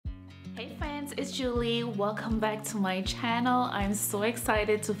Hey friends, it's Julie. Welcome back to my channel. I'm so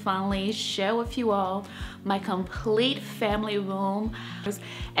excited to finally share with you all my complete family room.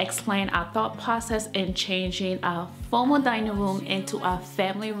 Explain our thought process in changing our formal dining room into our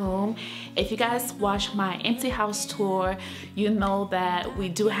family room. If you guys watch my empty house tour, you know that we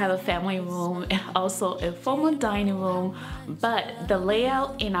do have a family room and also a formal dining room, but the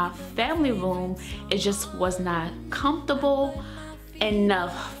layout in our family room, it just was not comfortable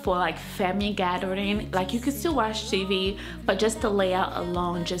enough for like family gathering. Like you could still watch TV, but just the layout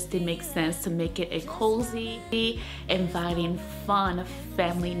alone just didn't make sense to make it a cozy, inviting, fun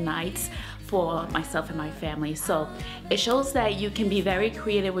family nights for myself and my family. So it shows that you can be very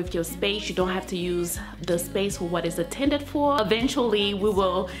creative with your space. You don't have to use the space for what is intended for. Eventually we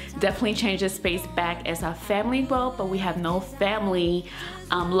will definitely change the space back as our family grow, but we have no family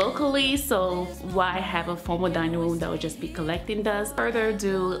locally, so why have a formal dining room that would just be collecting dust? Further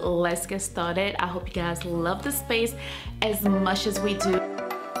ado, let's get started. I hope you guys love the space as much as we do.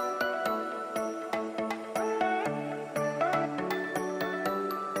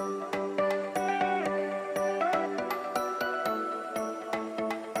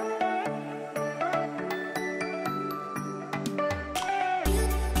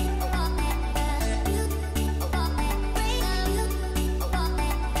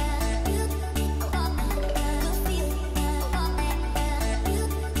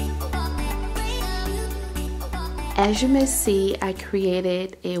 As you may see, I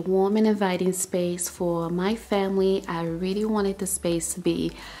created a warm and inviting space for my family. I really wanted the space to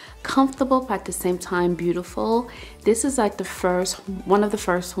be comfortable but at the same time beautiful. This is like one of the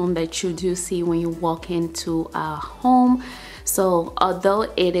first homes that you do see when you walk into our home. So although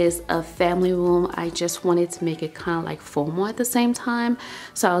it is a family room, I just wanted to make it kind of like formal at the same time.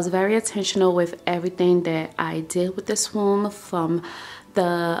 So I was very intentional with everything that I did with this room,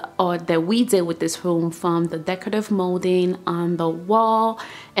 that we did with this room, from the decorative molding on the wall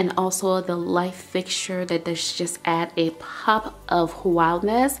and also the light fixture that just add a pop of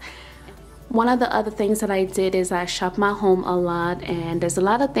wildness. One of the other things that I did is I shop my home a lot, and there's a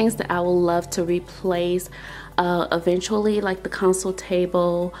lot of things that I would love to replace eventually, like the console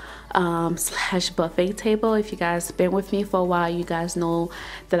table slash buffet table. If you guys been with me for a while, you guys know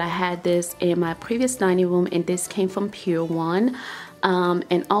that I had this in my previous dining room, and this came from Pier 1.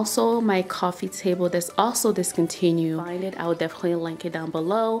 And also my coffee table that's also discontinued. Find it, I will definitely link it down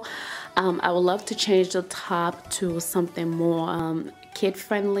below. I would love to change the top to something more kid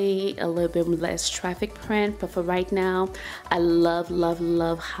friendly, a little bit less traffic print, but for right now I love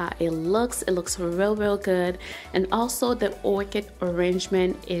how it looks. It looks real good. And also the orchid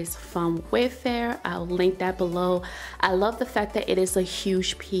arrangement is from Wayfair. I'll link that below. I love the fact that it is a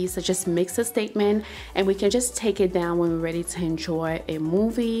huge piece. It just makes a statement, and we can just take it down when we're ready to enjoy a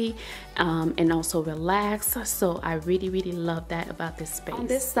movie and also relax. So I really love that about this space. On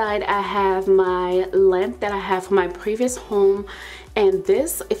this side I have my lamp that I have from my previous home, and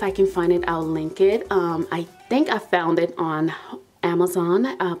this, if I can find it, I'll link it. I think I found it on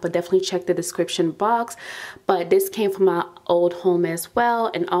Amazon, but definitely check the description box. But this came from my old home as well.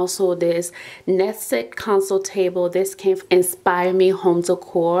 And also this nested console table, this came from Inspire Me Home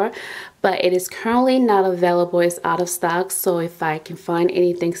Decor, but it is currently not available. It's out of stock, so if I can find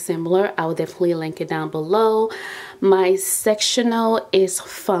anything similar, I will definitely link it down below. My sectional is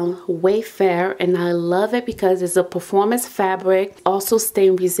from Wayfair, and I love it because it's a performance fabric, also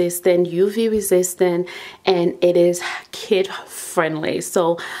stain resistant, UV resistant, and it is kid friendly.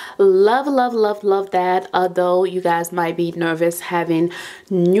 So love that. Although you guys might be nervous having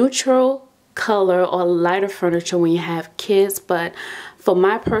neutral color or lighter furniture when you have kids, but for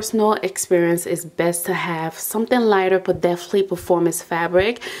my personal experience, it's best to have something lighter but definitely performance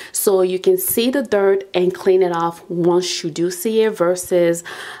fabric, so you can see the dirt and clean it off once you do see it, versus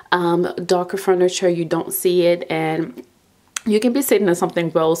darker furniture, you don't see it and you can be sitting in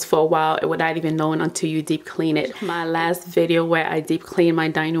something gross for a while without even knowing until you deep clean it. My last video where I deep clean my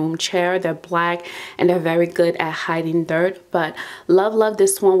dining room chair, they're black and they're very good at hiding dirt. But love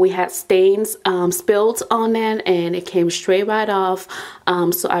this one. We had stains spilled on it and it came straight right off.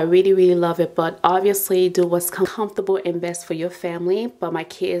 So I really love it. But obviously do what's comfortable and best for your family. But my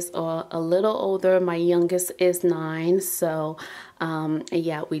kids are a little older. My youngest is 9, so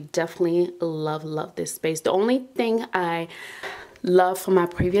yeah, we definitely love this space. The only thing I love from my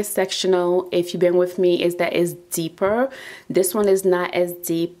previous sectional, if you've been with me, is that it's deeper. This one is not as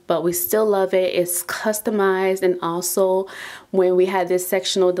deep, but we still love it. It's customized, and also when we had this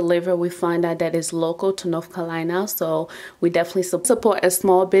sectional delivered, we find out that it's local to North Carolina, so we definitely support a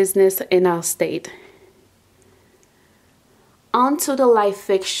small business in our state. Onto the light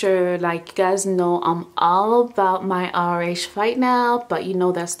fixture. Like you guys know, I'm all about my RH right now, but you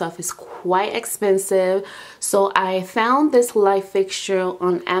know that stuff is quite expensive. So I found this light fixture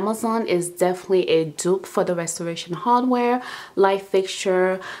on Amazon. Is definitely a dupe for the Restoration Hardware light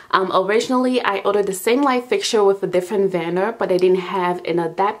fixture. Originally I ordered the same light fixture with a different vendor, but they didn't have an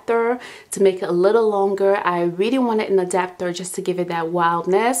adapter to make it a little longer. I really wanted an adapter just to give it that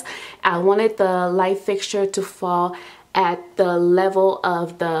wildness. I wanted the light fixture to fall at the level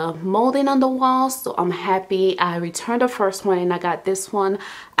of the molding on the wall, so I'm happy I returned the first one and I got this one.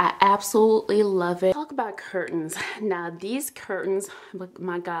 I absolutely love it. Talk about curtains. Now these curtains,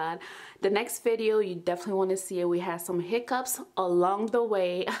 my god, the next video you definitely want to see it. We had some hiccups along the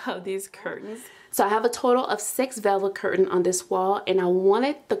way of these curtains. So I have a total of 6 velvet curtains on this wall, and I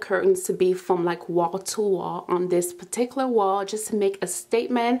wanted the curtains to be from like wall to wall on this particular wall just to make a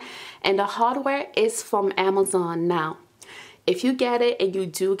statement. And the hardware is from Amazon. Now if you get it and you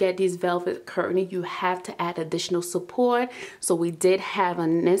do get these velvet curtains, you have to add additional support. So we did have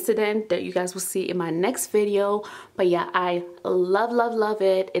an incident that you guys will see in my next video. But yeah, I love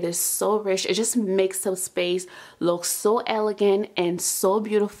it. It is so rich. It just makes the space look so elegant and so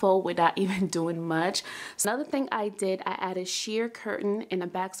beautiful without even doing much. So another thing I did, I added sheer curtain in the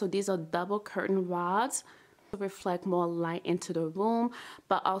back. So these are double curtain rods to reflect more light into the room.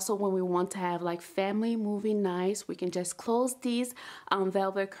 But also when we want to have like family movie nights, we can just close these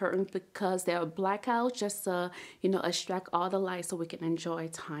velvet curtains because they're blackout, just to, you know, extract all the light so we can enjoy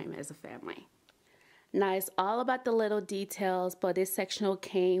time as a family. Now it's all about the little details, but this sectional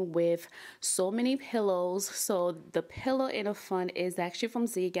came with so many pillows. So the pillow in the front is actually from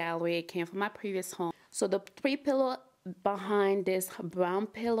Z Gallerie. It came from my previous home. So the 3 pillow behind this brown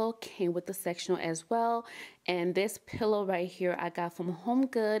pillow came with the sectional as well. And this pillow right here I got from Home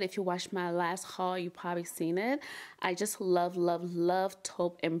Good. If you watched my last haul, you probably seen it. I just love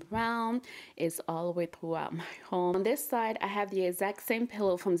taupe and brown. It's all the way throughout my home. On this side I have the exact same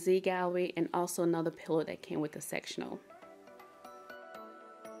pillow from Z Gallerie and also another pillow that came with the sectional.